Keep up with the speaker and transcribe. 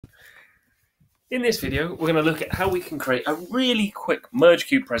In this video, we're going to look at how we can create a really quick merge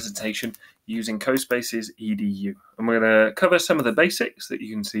cube presentation using Cospaces Edu. And we're going to cover some of the basics that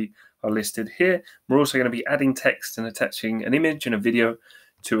you can see are listed here. We're also going to be adding text and attaching an image and a video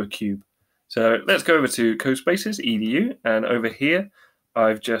to a cube. So let's go over to Cospaces Edu, and over here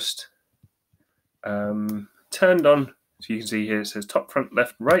I've just turned on, so you can see here it says top, front,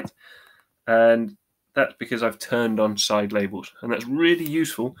 left, and right, and that's because I've turned on side labels, and that's really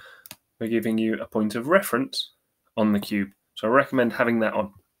useful for giving you a point of reference on the cube. So I recommend having that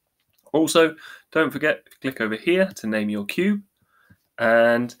on. Also, don't forget to click over here to name your cube,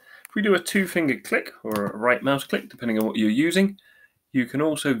 and if we do a two-finger click or a right mouse click, depending on what you're using, you can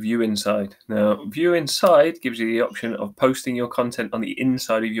also view inside. Now, view inside gives you the option of posting your content on the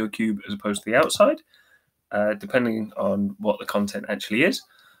inside of your cube as opposed to the outside, depending on what the content actually is.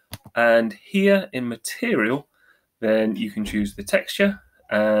 And here in material, then you can choose the texture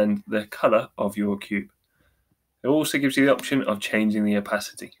and the color of your cube. It also gives you the option of changing the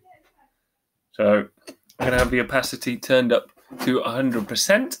opacity. So I'm going to have the opacity turned up to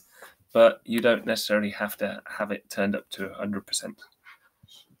 100%, but you don't necessarily have to have it turned up to 100%.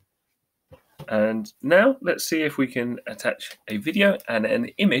 And now let's see if we can attach a video and an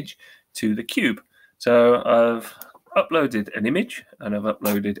image to the cube. So I've uploaded an image and I've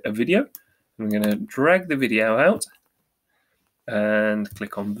uploaded a video. I'm going to drag the video out and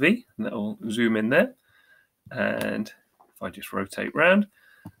click on V, and that will zoom in there. And if I just rotate round,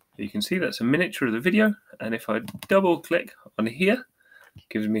 you can see that's a miniature of the video. And if I double click on here, it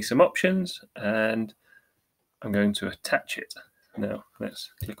gives me some options, and I'm going to attach it. Now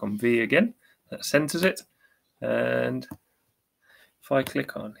let's click on V again. That centers it, and if I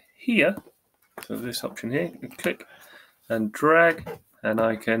click on here, so this option here, you click and drag, and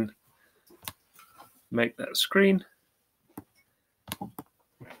I can make that screen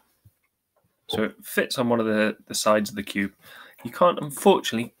so it fits on one of the sides of the cube. You can't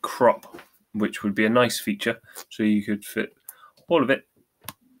unfortunately crop, which would be a nice feature, so you could fit all of it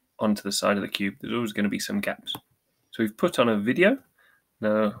onto the side of the cube. There's always going to be some gaps. So we've put on a video.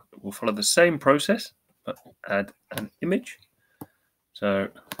 Now we'll follow the same process, but add an image. So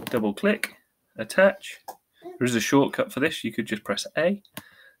double click, attach. There is a shortcut for this. You could just press A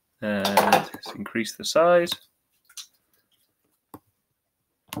and let's increase the size.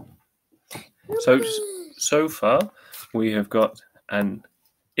 So far we have got an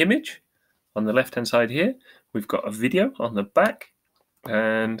image on the left hand side here. We've got a video on the back,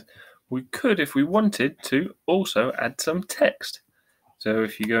 and we could, if we wanted to, also add some text. So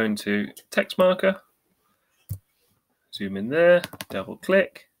if you go into text marker, zoom in there, double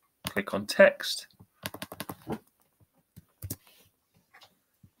click, click on text,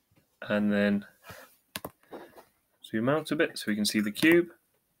 and then zoom out a bit so we can see the cube.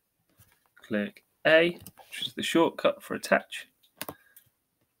 Click A, which is the shortcut for attach,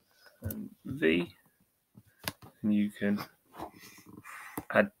 and V, and you can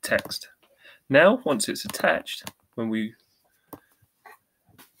add text. Now, once it's attached, when we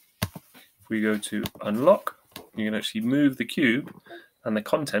go to unlock, you can actually move the cube and the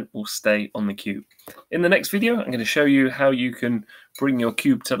content will stay on the cube. In the next video, I'm going to show you how you can bring your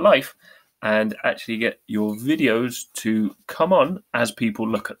cube to life and actually get your videos to come on as people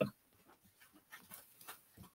look at them.